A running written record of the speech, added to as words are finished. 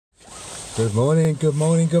Good morning, good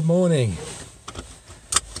morning, good morning.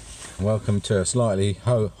 Welcome to a slightly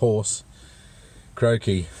hoarse,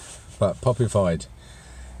 croaky, but poppified,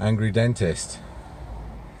 angry dentist.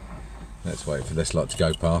 Let's wait for this lot to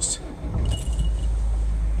go past.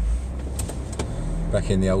 Back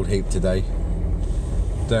in the old heap today.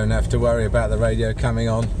 Don't have to worry about the radio coming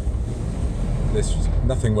on.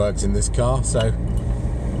 Nothing works in this car, so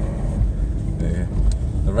yeah,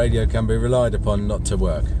 the radio can be relied upon not to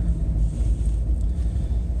work.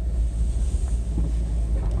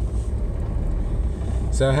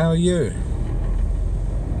 So how are you?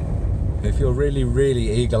 If you're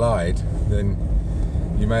really eagle-eyed, then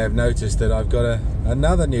you may have noticed that I've got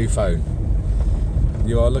another new phone.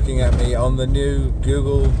 You are looking at me on the new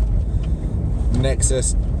Google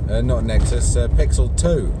Pixel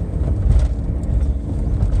 2,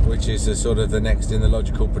 which is a sort of the next in the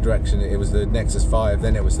logical progression. It was the Nexus 5,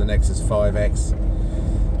 then it was the Nexus 5X,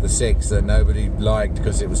 the 6 that nobody liked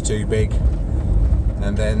because it was too big,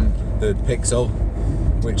 and then the Pixel,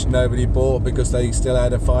 which nobody bought because they still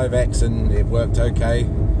had a 5X and it worked okay,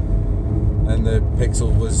 and the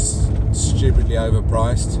Pixel was stupidly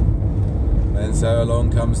overpriced, and so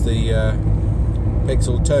along comes the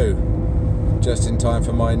Pixel 2 just in time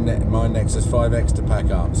for my Nexus 5X to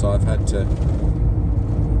pack up. So I've had to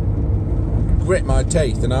grit my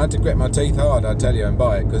teeth, and I had to grit my teeth hard, I tell you, and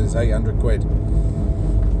buy it because it's 800 quid.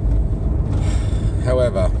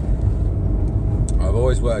 However, I've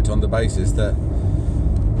always worked on the basis that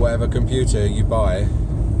whatever computer you buy,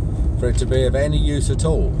 for it to be of any use at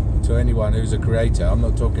all to anyone who's a creator, I'm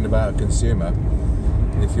not talking about a consumer.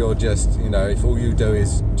 If you're just, if all you do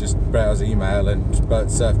is just browse email and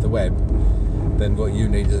surf the web, then what you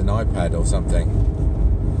need is an iPad or something.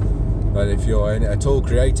 But if you're at all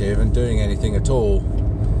creative and doing anything at all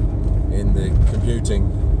in the computing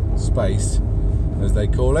space, as they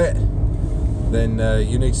call it, then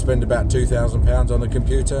you need to spend about £2,000 on a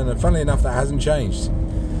computer, and funnily enough, that hasn't changed.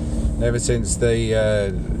 Ever since the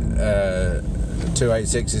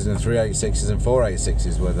 286s and 386s and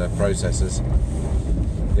 486s were the processors,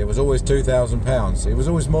 it was always £2,000. It was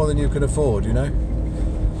always more than you could afford,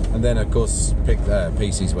 And then, of course,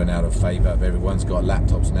 PCs went out of favour. Everyone's got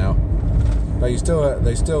laptops now, but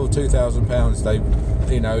they still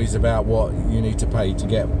 £2,000. Is about what you need to pay to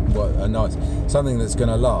get something that's going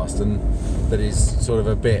to last and that is sort of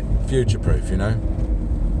a bit future-proof,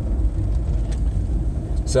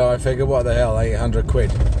 So I figure, what the hell, 800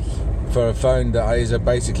 quid for a phone that is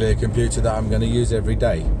basically a computer that I'm going to use every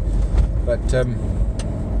day. But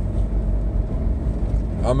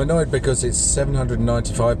I'm annoyed because it's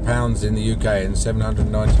 £795 in the UK and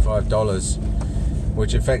 $795,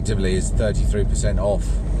 which effectively is 33% off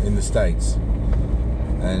in the States.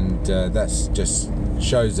 And that's just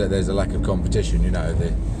shows that there's a lack of competition.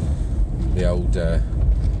 The old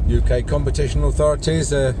UK competition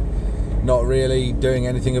authorities are not really doing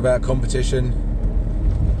anything about competition.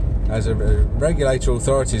 As regulator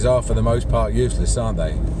authorities are for the most part useless, aren't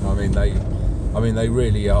they? They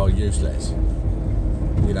really are useless.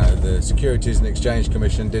 The Securities and Exchange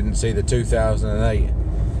Commission didn't see the 2008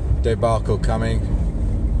 debacle coming.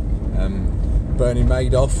 Bernie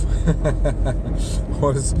Madoff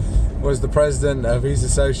was the president of his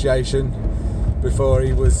association before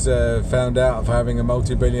he was found out of having a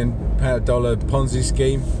multi-billion-dollar Ponzi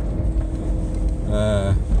scheme.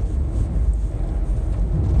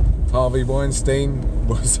 Harvey Weinstein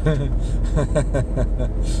was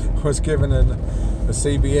was given a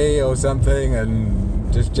CBE or something,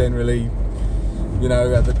 and just generally,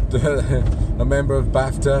 a member of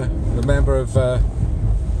BAFTA, a member of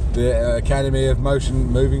the Academy of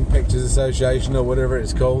Moving Pictures Association, or whatever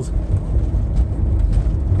it's called.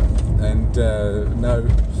 And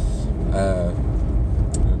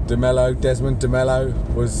Desmond DeMello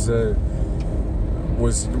was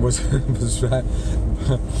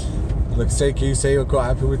the CQC were quite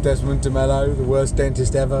happy with Desmond DeMello, the worst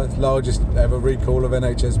dentist ever, largest ever recall of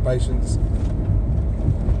NHS patients.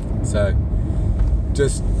 So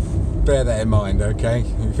just bear that in mind, okay?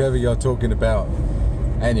 If ever you're talking about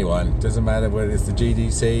anyone, doesn't matter whether it's the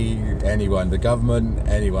GDC, anyone, the government,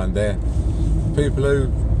 anyone, they're people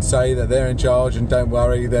who say that they're in charge, and don't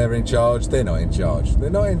worry, they're in charge. They're not in charge. They're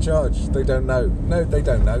not in charge. They don't know. No, they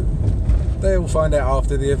don't know. They all find out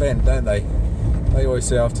after the event, don't they? They always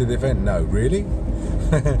say after the event, no, really?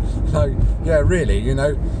 No, yeah, really,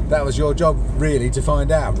 that was your job, really, to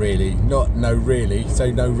find out, really. Not no, really.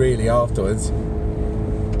 Say no, really afterwards.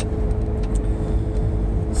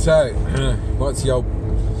 So, what's the old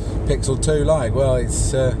Pixel 2 like? Well,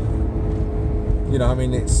 it's,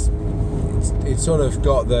 it's it's sort of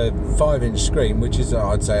got the 5-inch screen, which is,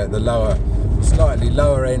 I'd say, at the slightly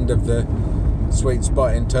lower end of the sweet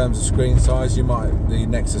spot in terms of screen size. The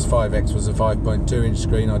Nexus 5X was a 5.2-inch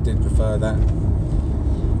screen. I did prefer that.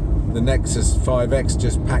 The Nexus 5X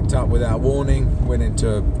just packed up without warning, went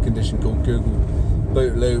into a condition called Google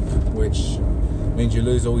Boot Loop, which means you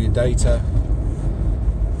lose all your data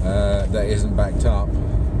that isn't backed up,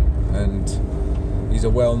 and is a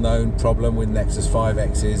well-known problem with Nexus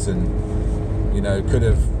 5Xs. And you know, they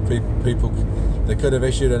could have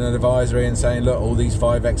issued an advisory and saying, look, all these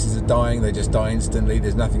 5Xs are dying, they just die instantly,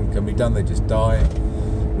 there's nothing that can be done, they just die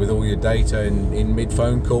with all your data in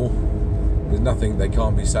mid-phone call. There's nothing, they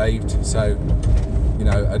can't be saved. So, you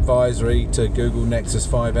know, advisory to Google Nexus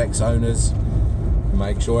 5X owners,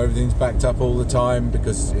 make sure everything's backed up all the time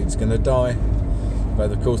because it's going to die.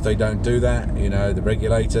 But of course they don't do that, you know, the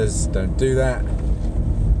regulators don't do that.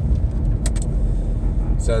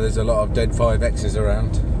 So there's a lot of dead 5Xs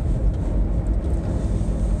around.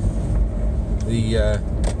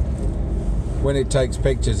 When it takes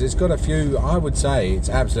pictures, it's got a few, I would say it's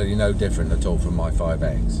absolutely no different at all from my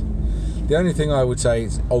 5X. The only thing I would say,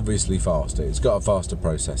 it's obviously faster. It's got a faster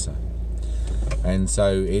processor, and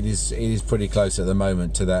so it is pretty close at the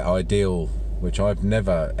moment to that ideal, which I've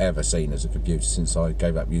never ever seen as a computer since I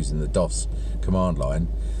gave up using the DOS command line,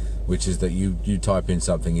 which is that you type in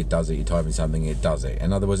something, it does it, you type in something, it does it.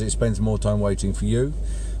 In other words, it spends more time waiting for you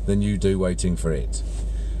than you do waiting for it.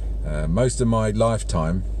 Most of my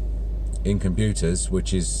lifetime in computers,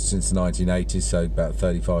 which is since the 1980s, so about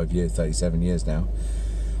 37 years now,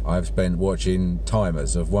 I've spent watching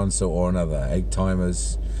timers of one sort or another. 8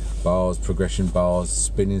 timers, bars, progression bars,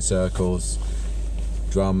 spinning circles,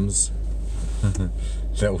 drums,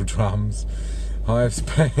 little drums. I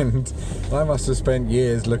must have spent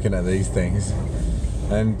years looking at these things,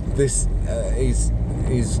 and this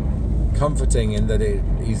is comforting in that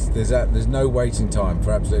there's no waiting time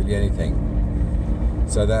for absolutely anything.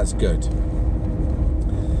 So that's good.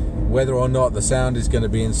 Whether or not the sound is going to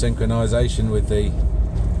be in synchronization with the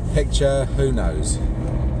picture, who knows?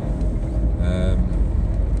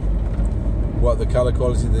 What the color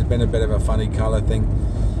quality, there's been a bit of a funny color thing.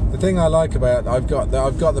 The thing I like about, I've got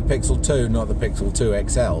the Pixel 2, not the Pixel 2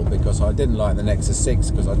 XL, because I didn't like the Nexus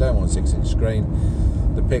 6 because I don't want a 6-inch screen.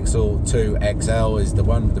 The Pixel 2 XL is the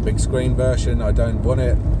one with the big screen version. I don't want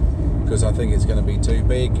it because I think it's going to be too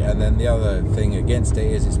big. And then the other thing against it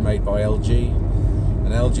is it's made by LG, and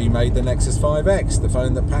LG made the Nexus 5X, the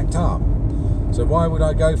phone that packed up. So why would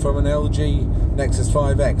I go from an LG Nexus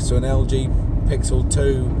 5X to an LG Pixel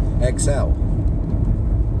 2 XL?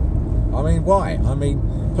 I mean, why? I mean,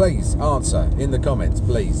 please answer in the comments,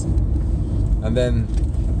 please. And then,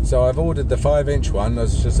 so I've ordered the 5-inch one. I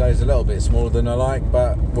should say it's a little bit smaller than I like,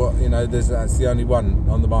 but what, you know, that's the only one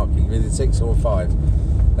on the market. Either 6 or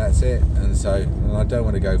 5. That's it. And I don't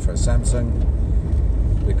want to go for a Samsung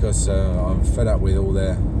because I'm fed up with all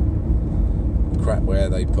their crapware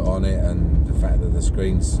they put on it, and the fact that the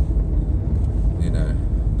screens, you know,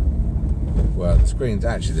 well, the screens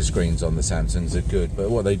on the Samsungs are good, but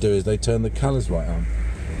what they do is they turn the colours right on.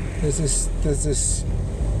 There's this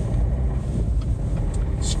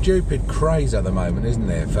stupid craze at the moment, isn't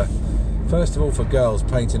there, first of all for girls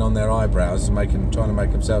painting on their eyebrows and trying to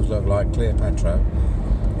make themselves look like Cleopatra,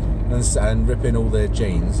 and ripping all their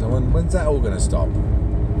jeans. And when's that all going to stop?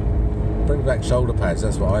 Bring back shoulder pads,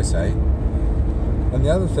 that's what I say. And the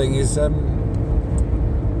other thing is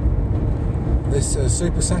this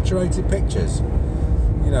super saturated pictures.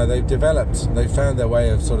 You know, they've found their way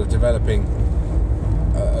of sort of developing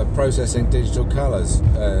processing digital colours,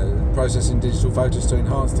 processing digital photos to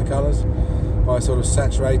enhance the colours by sort of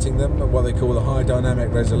saturating them at what they call a high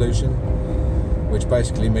dynamic resolution, which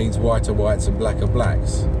basically means white are whites and black are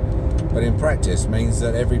blacks. But in practice means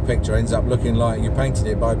that every picture ends up looking like you painted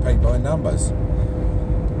it by paint by numbers.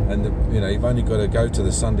 And you know, you've only got to go to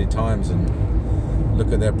the Sunday Times and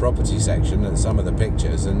look at their property section at some of the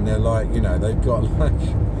pictures, and they're like, you know, they've got like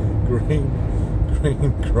green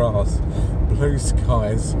grass, blue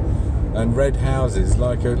skies, and red houses,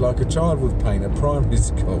 like a child would paint at primary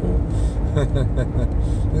school.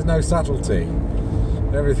 There's no subtlety.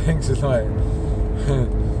 Everything's just like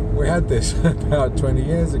we had this about 20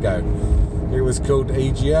 years ago. It was called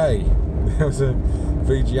EGA. There was a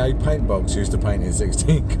VGA paint box used to paint in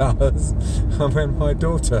 16 colours, and when my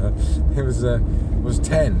daughter was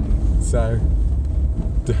 10, so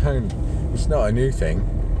it's not a new thing,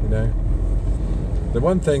 you know. The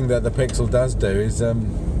one thing that the Pixel does do is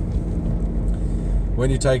when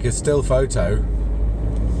you take a still photo,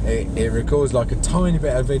 it records like a tiny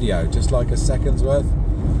bit of video, just like a second's worth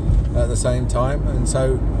at the same time, and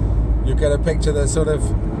so you get a picture that sort of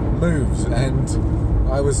moves. And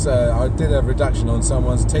I did a reduction on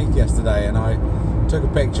someone's teeth yesterday, and I took a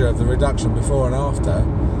picture of the reduction before and after,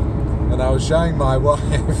 and I was showing my wife.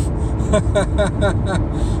 I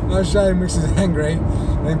was showing Mrs. Angry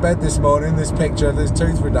in bed this morning this picture of this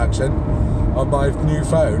tooth reduction on my new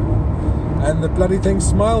phone, and the bloody thing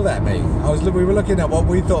smiled at me. We were looking at what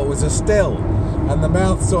we thought was a still, and the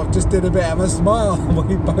mouth sort of just did a bit of a smile.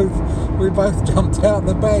 We both jumped out of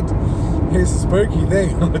the bed. It's a spooky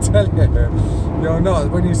thing, I'll tell you. You're not.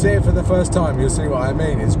 When you see it for the first time, you'll see what I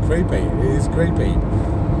mean. It's creepy. It is creepy.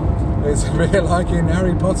 It's a bit like in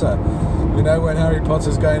Harry Potter. You know, when Harry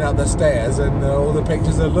Potter's going up the stairs and all the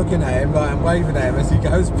pictures are looking at him and waving at him as he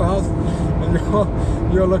goes past,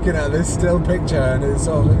 and you're looking at this still picture, and it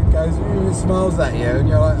sort of it smiles at you, and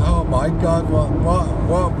you're like, oh my god, what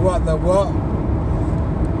the what?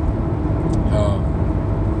 Oh.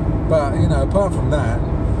 But you know, apart from that,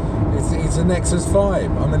 it's a Nexus 5.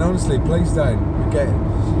 I mean, honestly, please don't get it.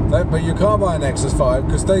 But you can't buy a Nexus 5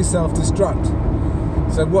 because they self-destruct.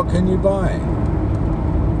 So what can you buy?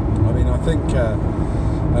 I mean, I think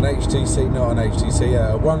an HTC, not an HTC,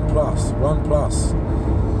 a OnePlus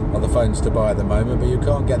are the phones to buy at the moment, but you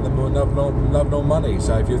can't get them with love nor money.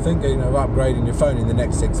 So if you're thinking of upgrading your phone in the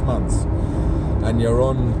next 6 months, and you're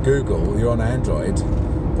on Google, you're on Android,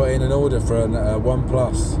 put in an order for a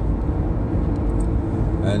OnePlus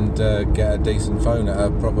and get a decent phone at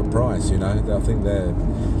a proper price. You know, I think they're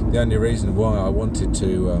the only reason why I wanted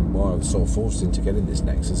to, why I was sort of forced into getting this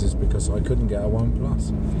Nexus is because I couldn't get a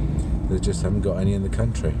OnePlus. They just haven't got any in the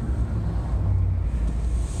country.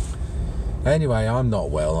 Anyway, I'm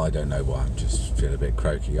not well. I don't know why. I'm just feeling a bit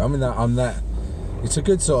croaky. I mean, it's a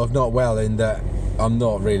good sort of not well in that I'm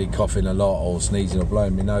not really coughing a lot or sneezing or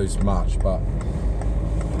blowing my nose much, but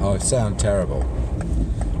I sound terrible.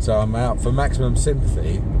 So I'm out for maximum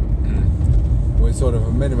sympathy with sort of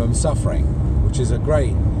a minimum suffering, which is a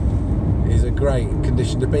great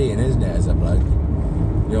condition to be in, isn't it, as a bloke?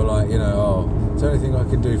 You're like, you know, oh, is there anything I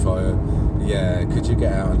can do for you? Yeah, could you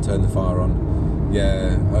get out and turn the fire on?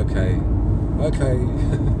 Yeah, okay.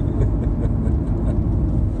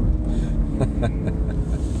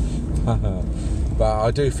 But I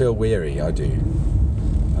do feel weary, I do.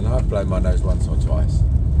 And I've blown my nose once or twice.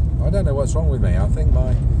 I don't know what's wrong with me. I think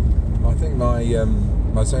my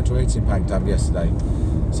central heating packed up yesterday,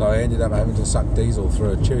 so I ended up having to suck diesel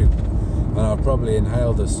through a tube, and I probably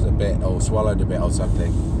inhaled a bit or swallowed a bit or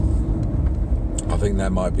something. I think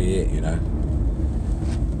that might be it, you know.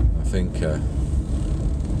 I think I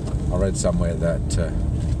read somewhere that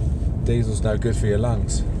diesel's no good for your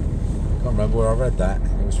lungs. I can't remember where I read that.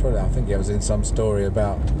 It was probably, I think it was in some story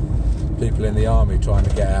about people in the army trying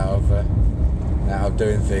to get out of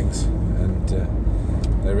doing things, and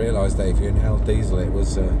they realised that if you inhaled diesel, it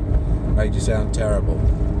was made you sound terrible.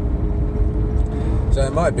 So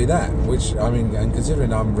it might be that, which, I mean, and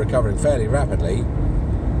considering I'm recovering fairly rapidly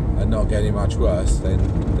and not getting much worse, then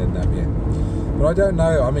that'd be it. But I don't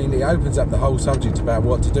know. I mean, it opens up the whole subject about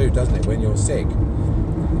what to do, doesn't it, when you're sick?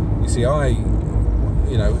 You see,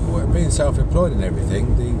 you know, being self-employed and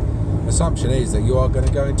everything, the assumption is that you are going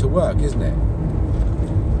to go into work, isn't it?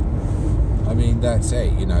 I mean, that's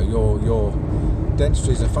it. You know, your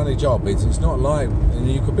dentistry is a funny job. It's not like, and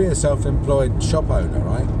you could be a self-employed shop owner,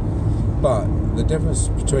 right? But the difference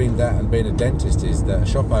between that and being a dentist is that a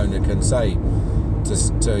shop owner can say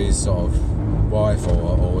to his sort of wife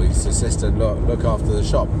or his assistant, look after the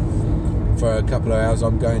shop for a couple of hours.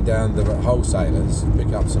 I'm going down the wholesalers,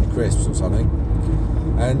 pick up some crisps or something,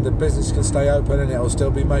 and the business can stay open and it'll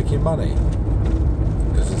still be making money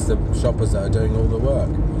because it's the shoppers that are doing all the work.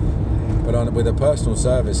 But with a personal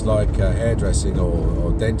service like hairdressing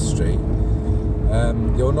or dentistry,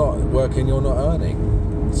 you're not working, you're not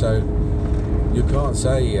earning. So you can't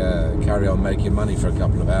say carry on making money for a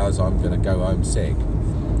couple of hours, I'm going to go home sick.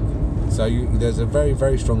 So there's a very,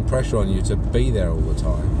 very strong pressure on you to be there all the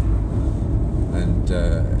time. And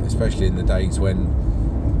especially in the days when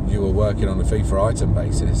you were working on a fee for item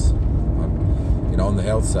basis, you know, on the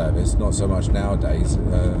health service, not so much nowadays.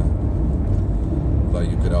 Though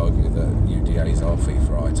you could argue that UDAs are fee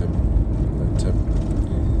for item, but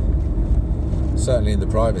certainly in the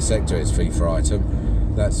private sector it's fee for item.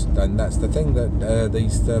 That's the thing that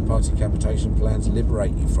these third-party capitation plans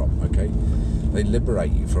liberate you from. Okay, they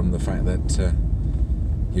liberate you from the fact that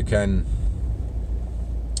you can,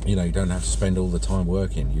 you know, you don't have to spend all the time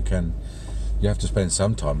working. You have to spend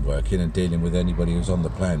some time working and dealing with anybody who's on the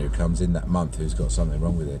plan who comes in that month who's got something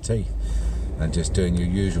wrong with their teeth, and just doing your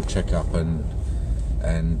usual checkup and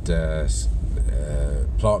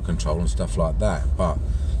plant control and stuff like that. But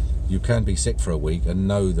you can be sick for a week and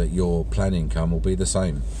know that your plan income will be the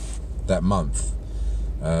same that month,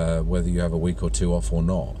 whether you have a week or two off or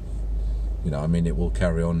not. I mean, it will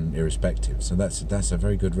carry on irrespective. So that's a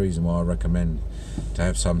very good reason why I recommend to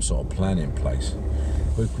have some sort of plan in place.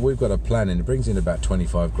 We've got a plan, and it brings in about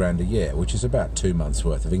 25 grand a year, which is about 2 months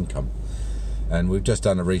worth of income. And we've just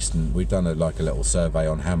done a little survey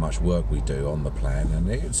on how much work we do on the plan, and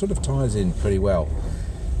it sort of ties in pretty well.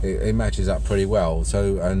 It matches up pretty well.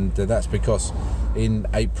 So, and that's because in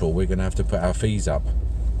April we're going to have to put our fees up.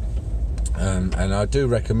 And I do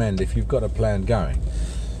recommend, if you've got a plan going,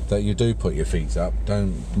 that you do put your fees up.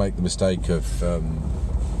 Don't make the mistake of,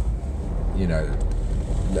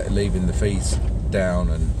 leaving the fees down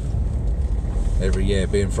and every year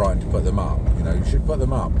being frightened to put them up. You should put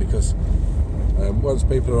them up, because once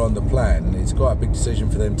people are on the plan, it's quite a big decision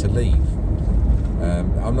for them to leave.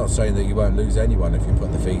 I'm not saying that you won't lose anyone if you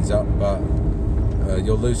put the fees up, but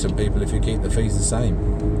you'll lose some people if you keep the fees the same.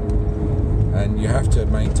 And you have to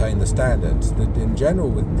maintain the standards. In general,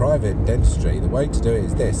 with private dentistry, the way to do it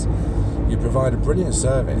is this: you provide a brilliant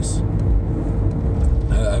service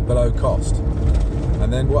below cost,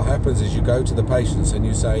 and then what happens is you go to the patients and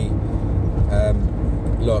you say,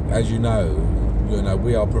 look, as you know,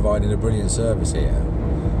 we are providing a brilliant service here.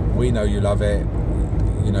 We know you love it.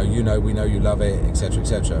 We know you love it, etc.,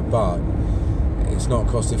 etc. But it's not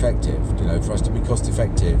cost effective. For us to be cost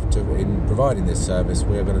effective in providing this service,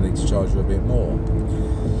 we are going to need to charge you a bit more.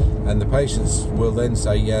 And the patients will then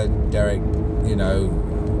say, yeah, Derek,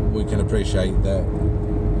 we can appreciate that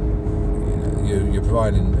you're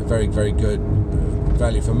providing a very, very good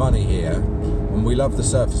value for money here, and we love the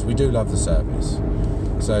service. We do love the service.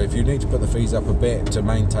 So if you need to put the fees up a bit to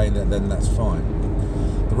maintain that, then that's fine.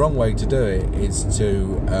 The wrong way to do it is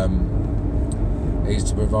to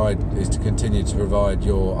continue to provide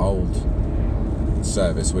your old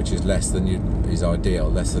service, which is less than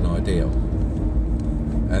ideal,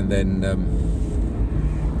 and then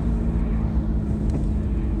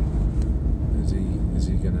is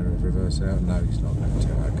he going to reverse out? No, he's not going to.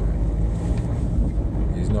 Okay,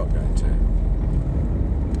 he's not going to.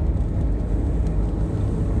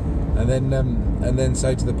 And then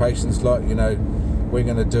say to the patients, like, we're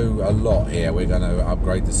going to do a lot here. We're going to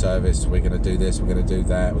upgrade the service. We're going to do this. We're going to do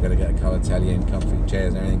that. We're going to get a coloured telly and comfy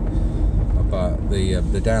chairs and everything. But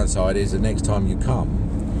the downside is the next time you come,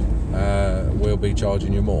 we'll be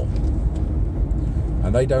charging you more.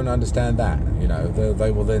 And they don't understand that.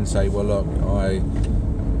 They will then say, well, look,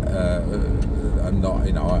 I'm not.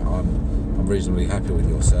 I'm reasonably happy with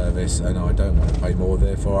your service, and I don't want to pay more.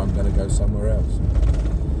 Therefore, I'm going to go somewhere else.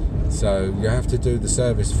 So you have to do the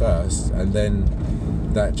service first, and then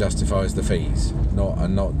that justifies the fees.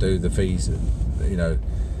 Not do the fees, and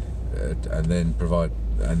then provide,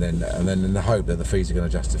 and then in the hope that the fees are going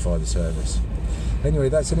to justify the service. Anyway,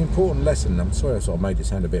 that's an important lesson. I'm sorry I sort of made it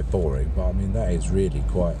sound a bit boring, but I mean that is really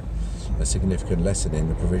quite a significant lesson in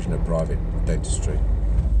the provision of private dentistry.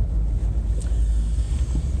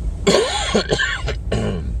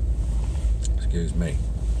 Excuse me.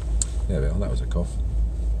 There we are. That was a cough.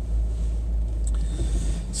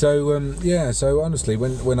 So so honestly,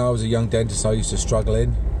 when I was a young dentist, I used to struggle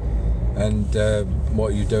in, and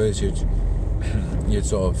what you do is you'd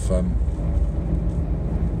sort of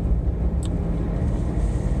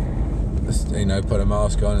put a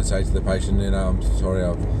mask on and say to the patient, I'm sorry,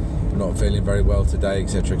 I'm not feeling very well today,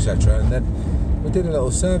 etc., etc. And then we did a little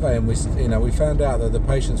survey, and we found out that the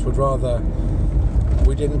patients would rather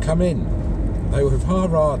we didn't come in. They would far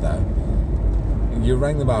rather you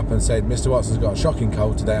rang them up and said, Mr. Watson's got a shocking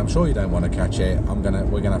cold today, I'm sure you don't want to catch it, we're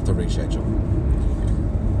going to have to reschedule.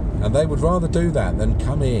 And they would rather do that than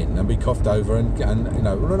come in and be coughed over and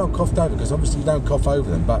well, not coughed over, because obviously you don't cough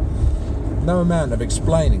over them, but no amount of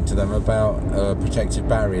explaining to them about protective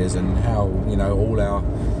barriers and how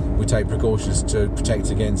we take precautions to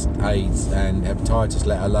protect against AIDS and hepatitis,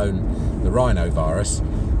 let alone the rhinovirus.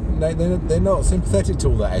 They're not sympathetic to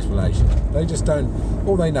all that explanation. They just don't.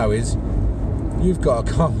 All they know is you've got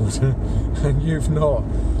a cold and you've not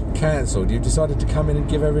cancelled. You've decided to come in and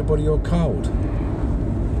give everybody your cold.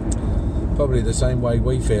 Probably the same way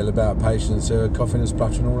we feel about patients who are coughing and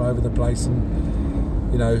spluttering all over the place, and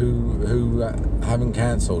who haven't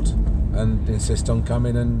cancelled and insist on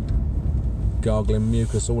coming and gargling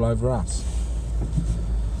mucus all over us.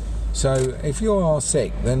 So if you are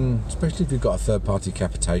sick, then especially if you've got a third-party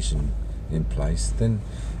capitation in place, then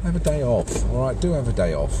have a day off. All right, do have a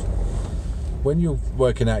day off. When you're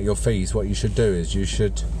working out your fees, what you should do is you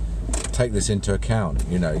should take this into account.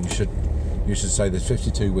 You should say there's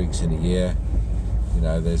 52 weeks in a year. You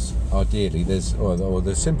know, there's ideally or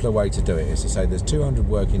the simpler way to do it is to say there's 200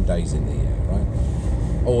 working days in the year, right?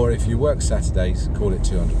 Or if you work Saturdays, call it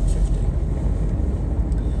 250.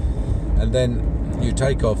 And then you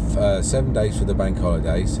take off 7 days for the bank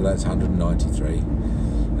holidays, so that's 193.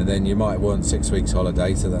 And then you might want 6 weeks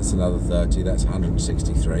holiday, so that's another 30, that's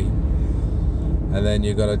 163. And then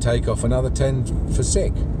you've got to take off another 10 for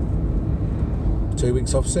sick. 2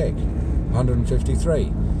 weeks off sick,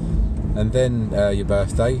 153. And then your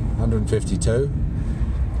birthday, 152.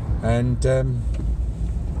 And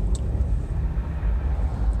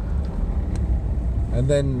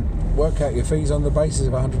then work out your fees on the basis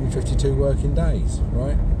of 152 working days,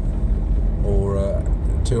 right? Or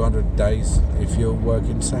 200 days if you're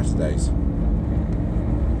working Saturdays.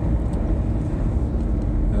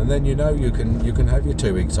 And then you know you can have your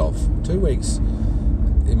 2 weeks off. 2 weeks,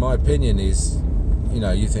 in my opinion, is, you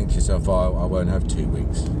know, you think to yourself, I won't have 2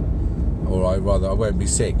 weeks, or I won't be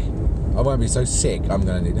sick. I won't be so sick. I'm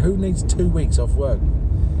going to need. Who needs 2 weeks off work?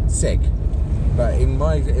 Sick. But in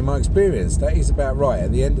my experience, that is about right.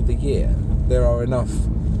 At the end of the year, there are enough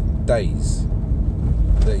days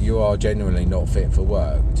that you are genuinely not fit for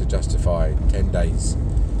work to justify 10 days,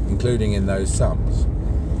 including in those sums.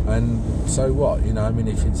 And so what? You know, I mean,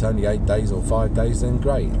 if it's only 8 days or 5 days, then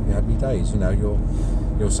great, happy days. You know,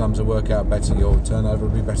 your sums will work out better. Your turnover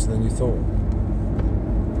will be better than you thought.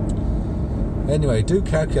 Anyway, do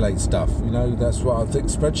calculate stuff. You know, that's what I think.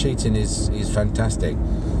 Spreadsheeting is fantastic.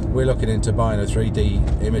 We're looking into buying a 3D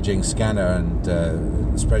imaging scanner, and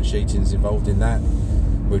spreadsheeting's involved in that.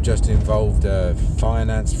 We've just involved a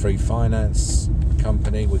free finance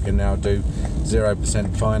company. We can now do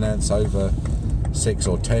 0% finance over 6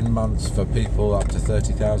 or 10 months for people up to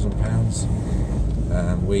 £30,000.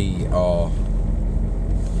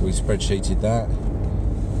 We spreadsheeted that.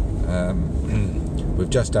 We've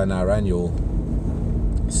just done our annual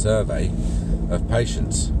survey of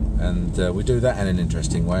patients, and we do that in an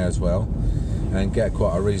interesting way as well, and get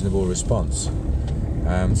quite a reasonable response.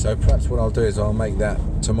 So perhaps what I'll do is I'll make that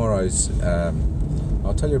tomorrow's.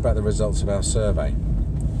 I'll tell you about the results of our survey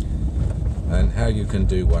and how you can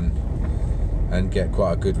do one and get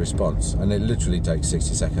quite a good response. And it literally takes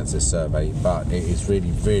 60 seconds, this survey, but it is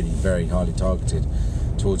really, really very highly targeted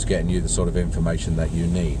towards getting you the sort of information that you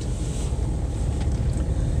need.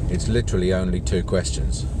 It's literally only 2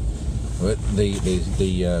 questions. But the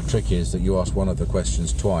trick is that you ask one of the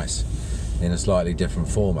questions twice in a slightly different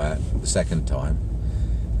format the second time,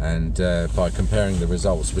 and by comparing the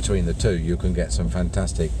results between the two, you can get some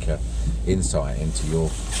fantastic insight into your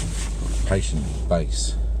patient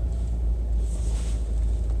base.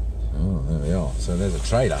 Oh, there we are. So there's a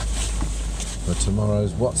trailer for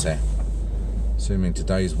tomorrow's What's It. Assuming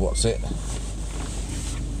today's What's It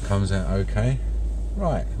comes out okay.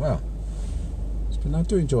 Right, well, I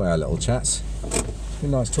do enjoy our little chats. It's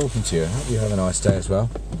been nice talking to you. I hope you have a nice day as well,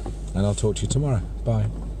 and I'll talk to you tomorrow. Bye.